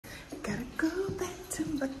Gotta go back to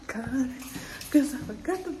my car, cause I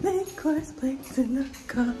forgot the main course plates in the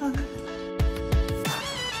car.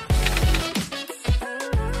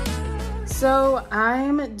 So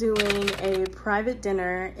I'm doing a private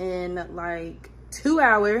dinner in like 2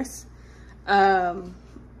 hours. And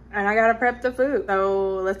I gotta prep the food.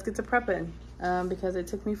 So let's get to prepping. Because it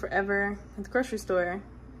took me forever at the grocery store.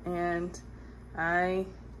 And I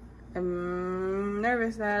am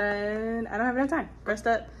nervous that I don't have enough time. Rest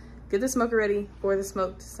up, get the smoker ready for the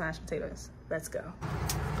smoked smashed potatoes. Let's go.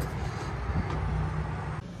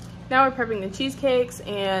 Now we're prepping the cheesecakes,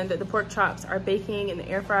 and the pork chops are baking in the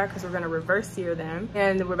air fryer because we're gonna reverse sear them.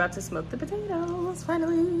 And we're about to smoke the potatoes,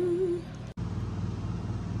 finally.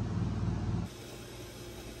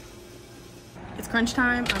 It's crunch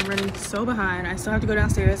time. I'm running so behind. I still have to go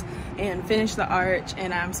downstairs and finish the arch,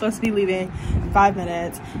 and I'm supposed to be leaving in 5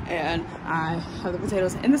 minutes, and I have the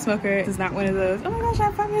potatoes in the smoker. It's not one of those, oh my gosh, I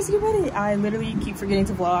have 5 minutes to get ready. I literally keep forgetting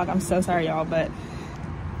to vlog. I'm so sorry, y'all, but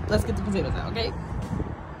let's get the potatoes out, okay?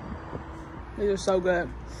 These are so good,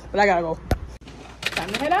 but I gotta go. Time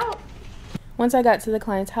to head out. Once I got to the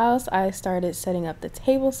client's house, I started setting up the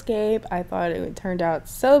tablescape. I thought it turned out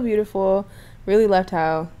so beautiful. Really loved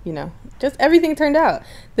how, you know, just everything turned out.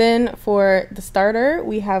 Then for the starter,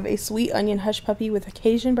 we have a sweet onion hush puppy with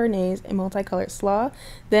Cajun béarnaise and multicolored slaw.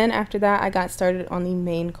 Then after that, I got started on the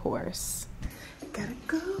main course. Gotta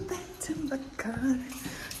go back to my car,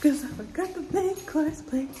 cause I forgot the main course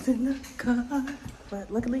plates in the car.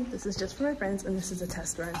 But luckily, this is just for my friends, and this is a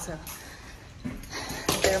test run, so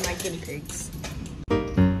they're my guinea pigs.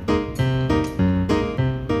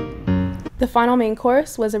 The final main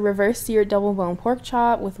course was a reverse seared double bone pork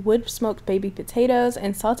chop with wood smoked baby potatoes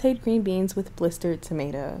and sauteed green beans with blistered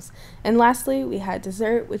tomatoes. And lastly, we had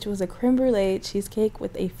dessert, which was a creme brulee cheesecake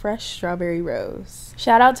with a fresh strawberry rose.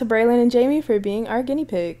 Shout out to Braylon and Jamie for being our guinea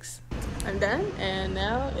pigs. I'm done, and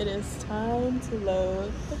now it is time to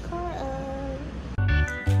load the car up.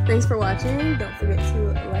 Thanks for watching. Don't forget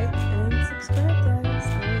to like and subscribe, guys.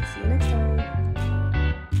 I will see you next time.